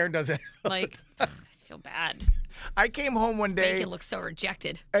 Karen does it. Like, I just feel bad. I came home one day. Bacon looks so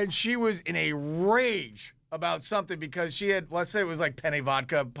rejected. And she was in a rage about something because she had, let's say it was like penne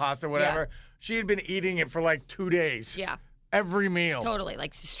vodka, pasta, whatever. Yeah. She had been eating it for like 2 days. Yeah. Every meal. Totally.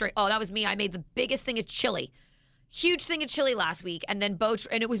 Like straight. Oh, that was me. I made the biggest thing of chili. Huge thing of chili last week. And then Bo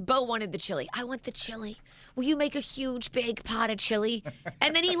wanted the chili. I want the chili. Will you make a huge, big pot of chili?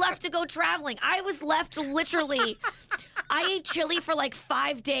 And then he left to go traveling. I was left literally. I ate chili for like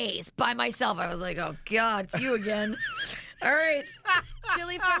 5 days by myself. I was like, oh, God, it's you again. All right.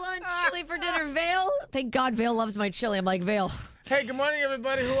 Chili for lunch, chili for dinner. Vale. Thank God Vale loves my chili. I'm like, Vale. Hey, good morning,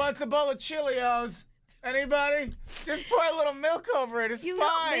 everybody. Who wants a bowl of Chili-O's? Anybody? Just pour a little milk over it. It's you fine.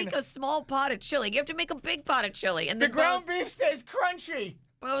 You don't make a small pot of chili. You have to make a big pot of chili. And the ground beef stays crunchy.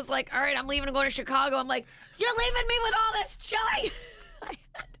 I was like, all right, I'm leaving and going to Chicago. I'm like, you're leaving me with all this chili.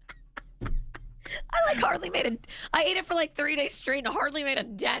 I ate it for like 3 days straight and hardly made a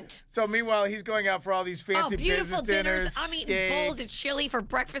dent. So meanwhile, he's going out for all these fancy beautiful business dinners. I'm eating bowls of chili for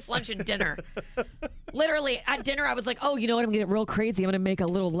breakfast, lunch, and dinner. Literally, at dinner, I was like, oh, you know what? I'm going to get real crazy. I'm going to make a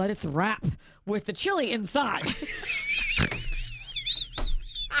little lettuce wrap with the chili inside.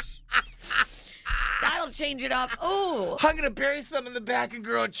 That'll change it up. Oh, I'm going to bury some in the back and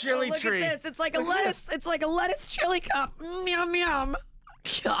grow a chili tree. Look at this. It's like a lettuce. It's like a lettuce chili cup. Yum, yum.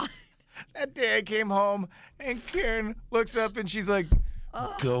 God. That day I came home and Karen looks up and she's like,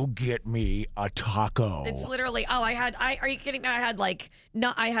 go get me a taco. It's literally, are you kidding me? I had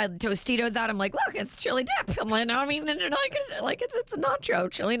Tostitos out. I'm like, look, it's chili dip. I'm like, no, I mean, it's a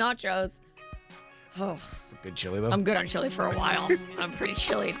nacho, chili nachos. Oh. It's a good chili, though. I'm good on chili for a while. I'm pretty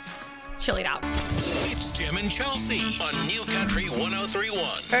chillied out. It's Tim and Chelsea on New Country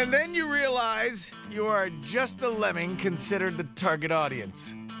 103.1. And then you realize you are just a lemming considered the target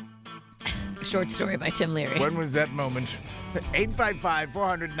audience. Short story by Tim Leary. When was that moment?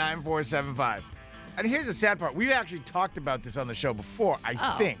 855-400-9475. And here's the sad part. We've actually talked about this on the show before, I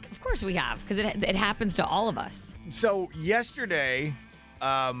think. Of course we have, because it happens to all of us. So yesterday,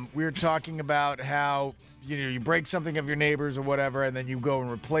 we were talking about how you break something of your neighbor's or whatever, and then you go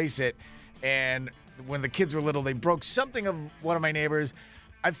and replace it. And when the kids were little, they broke something of one of my neighbors.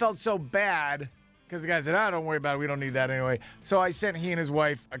 I felt so bad because the guy said, don't worry about it. We don't need that anyway. So I sent he and his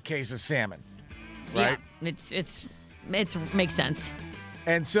wife a case of salmon. Right? Yeah, it makes sense.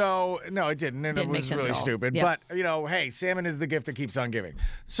 And so, no, it didn't. And it was really stupid. Yeah. But, hey, salmon is the gift that keeps on giving.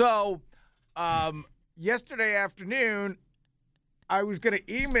 So, yesterday afternoon, I was going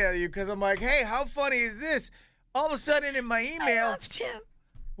to email you because I'm like, hey, how funny is this? All of a sudden in my email. I loved him.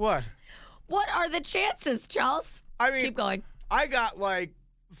 What? What are the chances, Charles? I mean, keep going. I got like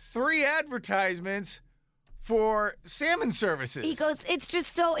 3 advertisements for salmon services. He goes, it's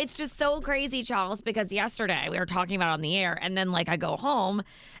just so crazy, Charles, because yesterday we were talking about it on the air, and then I go home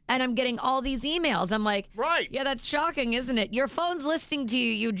and I'm getting all these emails. I'm like, right. Yeah, that's shocking, isn't it? Your phone's listening to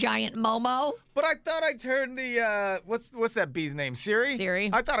you, you giant Momo. But I thought I turned the what's that bee's name? Siri?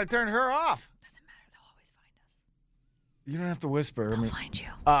 Siri. I thought I turned her off. Doesn't matter, they'll always find us. You don't have to whisper. They'll find you.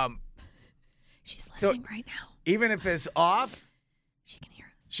 She's listening right now. Even if it's off, she can hear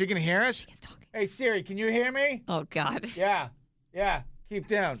us. She can hear us? She is talking. Hey, Siri, can you hear me? Oh, God. Yeah. Keep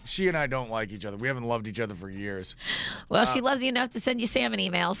down. She and I don't like each other. We haven't loved each other for years. Well, she loves you enough to send you salmon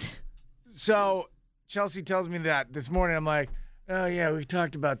emails. So Chelsea tells me that this morning. I'm like, oh, yeah, we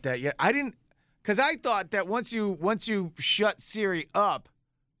talked about that. Yeah, I didn't, because I thought that once you shut Siri up,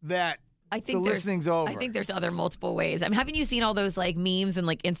 that the listening's over. I think there's other multiple ways. Haven't you seen all those memes and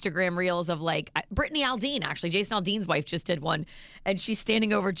Instagram reels of Brittany Aldean, actually. Jason Aldean's wife just did one, and she's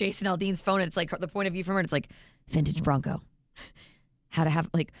standing over Jason Aldean's phone, and it's the point of view from her, and it's vintage Bronco. How to have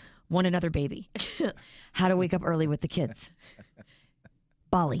one another baby. How to wake up early with the kids.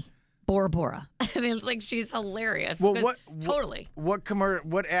 Bali. Bora Bora. I mean, it's she's hilarious. Well, totally.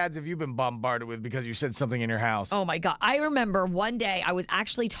 What ads have you been bombarded with because you said something in your house? Oh my God. I remember one day I was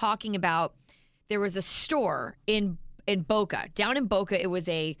actually talking about, there was a store in Boca. Down in Boca, it was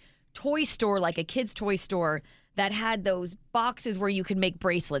a toy store, a kid's toy store that had those boxes where you could make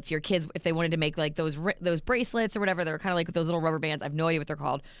bracelets. Your kids, if they wanted to make those bracelets or whatever, they were kind of those little rubber bands. I have no idea what they're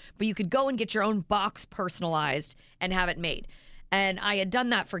called. But you could go and get your own box personalized and have it made. And I had done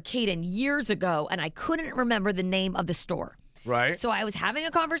that for Caden years ago, and I couldn't remember the name of the store. Right. So I was having a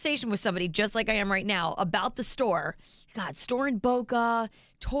conversation with somebody, just like I am right now, about the store. God, store in Boca,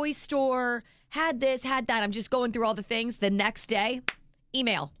 toy store, had this, had that. I'm just going through all the things. The next day,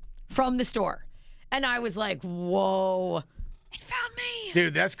 email from the store. And I was like, whoa, it found me.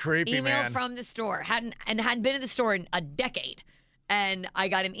 Dude, that's creepy, email man. from the store. Hadn't been in the store in a decade. And I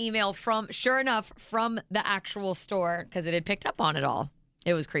got an email sure enough, from the actual store because it had picked up on it all.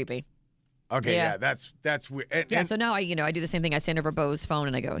 It was creepy. Okay, yeah, that's weird. So now I do the same thing. I stand over Bo's phone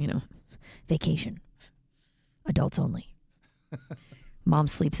and I go, vacation. Adults only. Mom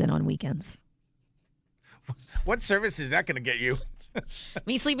sleeps in on weekends. What service is that going to get you?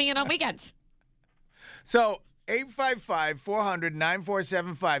 Me sleeping in on weekends. So,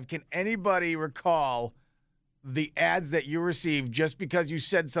 855-400-9475. Can anybody recall the ads that you received just because you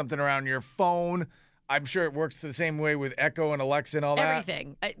said something around your phone? I'm sure it works the same way with Echo and Alexa and all that.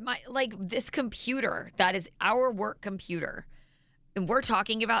 Everything. Like this computer, that is our work computer. And we're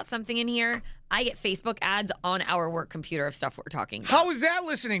talking about something in here. I get Facebook ads on our work computer of stuff we're talking about. How is that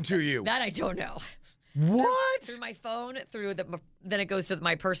listening to you? That I don't know. What? Through my phone, then it goes to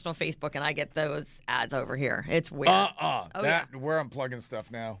my personal Facebook, and I get those ads over here. It's weird. Oh, yeah. We're unplugging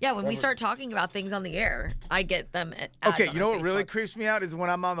stuff now. Yeah, when we start talking about things on the air, I get them ads. Okay, you know what Facebook. really creeps me out is when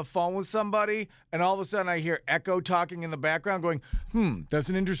I'm on the phone with somebody, and all of a sudden I hear Echo talking in the background going, that's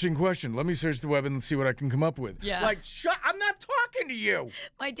an interesting question. Let me search the web and see what I can come up with. Yeah. Like, I'm not talking to you.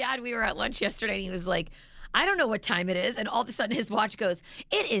 My dad, we were at lunch yesterday, and he was like, I don't know what time it is. And all of a sudden his watch goes,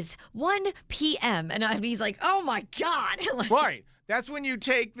 it is 1 p.m. And he's like, oh my God. Right. That's when you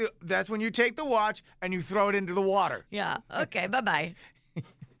take the watch and you throw it into the water. Yeah. Okay. Bye-bye.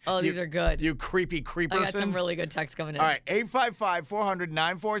 Oh, these are good. You creepy creepersons. I got some really good texts coming in. All right.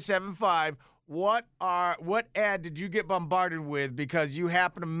 855-400-9475. What ad did you get bombarded with because you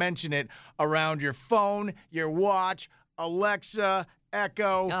happen to mention it around your phone, your watch, Alexa,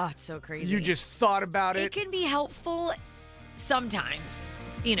 Echo? Oh, it's so crazy. You just thought about it. It can be helpful sometimes,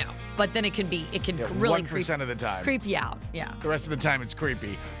 but then it can really 1% of the time. Creep you out. Yeah. The rest of the time it's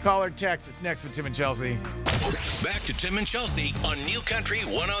creepy. Call or text. It's next with Tim and Chelsea. Back to Tim and Chelsea on New Country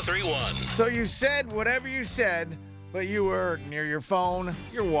 103.1. So you said whatever you said, but you were near your phone,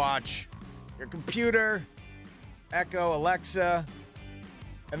 your watch, your computer, Echo, Alexa,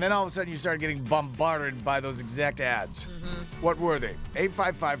 and then all of a sudden you started getting bombarded by those exact ads. Mm-hmm. What were they?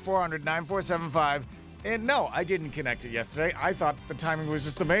 855-400-9475. And no, I didn't connect it yesterday. I thought the timing was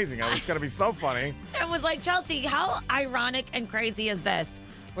just amazing. I was going to be so funny. Tim was like, Chelsea, how ironic and crazy is this?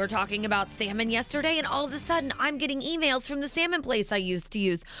 We're talking about salmon yesterday, and all of a sudden I'm getting emails from the salmon place I used to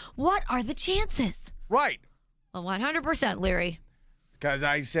use. What are the chances? Right. Well, 100%, Leary. It's because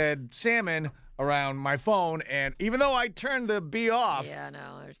I said salmon around my phone, and even though I turned the B off,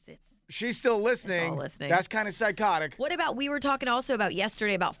 she's still listening. It's all listening. That's kind of psychotic. What about, we were talking also about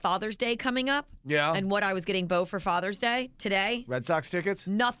yesterday about Father's Day coming up. Yeah. And what I was getting Bo for Father's Day today. Red Sox tickets?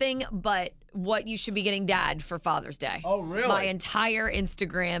 Nothing but what you should be getting Dad for Father's Day. Oh, really? My entire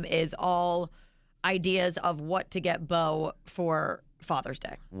Instagram is all ideas of what to get Bo for Father's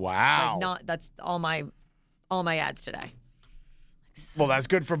Day. Wow. That's all my ads today. Well, that's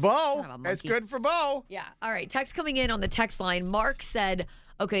good for Bo. That's good for Bo. Yeah. All right. Text coming in on the text line. Mark said,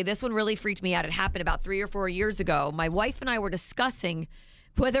 okay, this one really freaked me out. It happened about 3 or 4 years ago. My wife and I were discussing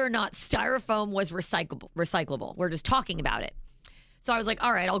whether or not styrofoam was recyclable. We're just talking about it. So I was like,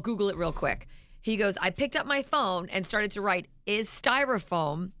 all right, I'll Google it real quick. He goes, I picked up my phone and started to write, is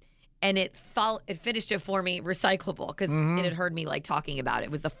styrofoam? And it finished it for me, recyclable, because it had heard me talking about it.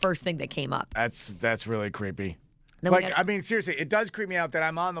 It was the first thing that came up. That's really creepy. Then I mean, seriously, it does creep me out that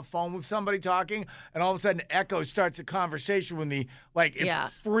I'm on the phone with somebody talking, and all of a sudden Echo starts a conversation with me. It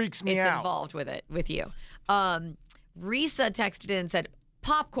freaks me out. It's involved with you. Risa texted in and said,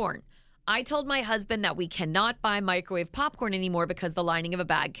 popcorn. I told my husband that we cannot buy microwave popcorn anymore because the lining of a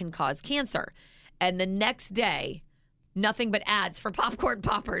bag can cause cancer. And the next day, nothing but ads for popcorn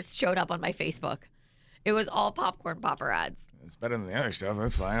poppers showed up on my Facebook. It was all popcorn popper ads. It's better than the other stuff.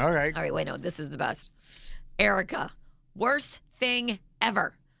 That's fine. All right. All right, wait, no, this is the best. Erica, worst thing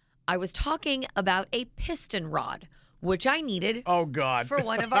ever. I was talking about a piston rod, which I needed for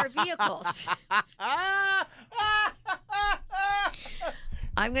one of our vehicles.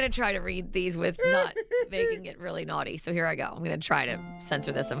 I'm going to try to read these with not making it really naughty. So here I go. I'm going to try to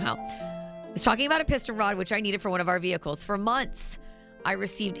censor this somehow. I was talking about a piston rod, which I needed for one of our vehicles. For months, I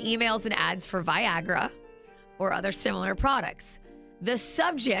received emails and ads for Viagra or other similar products. The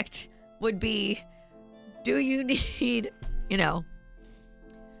subject would be, do you need,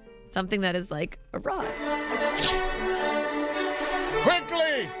 something that is like a rod?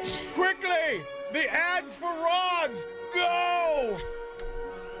 Quickly! The ads for rods! Go!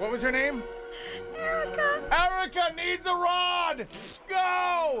 What was her name? Erica. Erica needs a rod!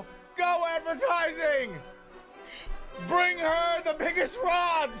 Go! Go advertising! Bring her the biggest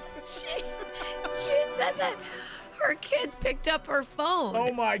rods! She said that her kids picked up her phone.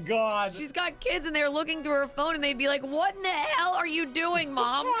 Oh my God. She's got kids and they're looking through her phone and they'd be like, what in the hell are you doing,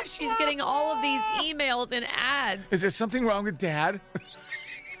 Mom? She's getting all of these emails and ads. Is there something wrong with Dad? Is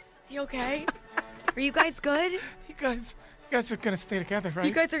he okay? Are you guys good? You guys, guys are going to stay together, right?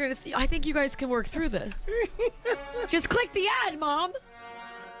 You guys are going to see. I think you guys can work through this. Just click the ad, Mom.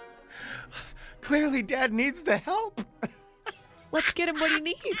 Clearly, Dad needs the help. Let's get him what he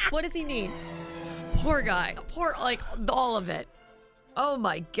needs. What does he need? Poor guy. Poor, like, all of it. Oh,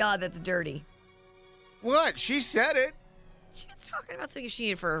 my God, that's dirty. What? She said it. She was talking about something she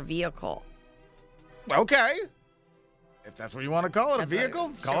needed for her vehicle. Okay. If that's what you want to call it, a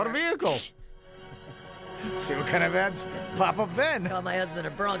vehicle, call it a vehicle. See what kind of ads pop up then. Call my husband a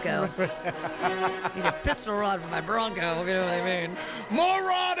Bronco. Need a pistol rod for my Bronco, if you know what I mean. More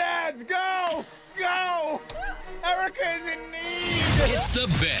rod ads, go! Go! Erica is in need. It's the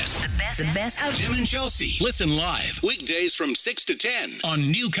best. The best of Tim and Chelsea. Listen live weekdays from 6 to 10 on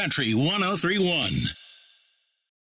New Country 103.1.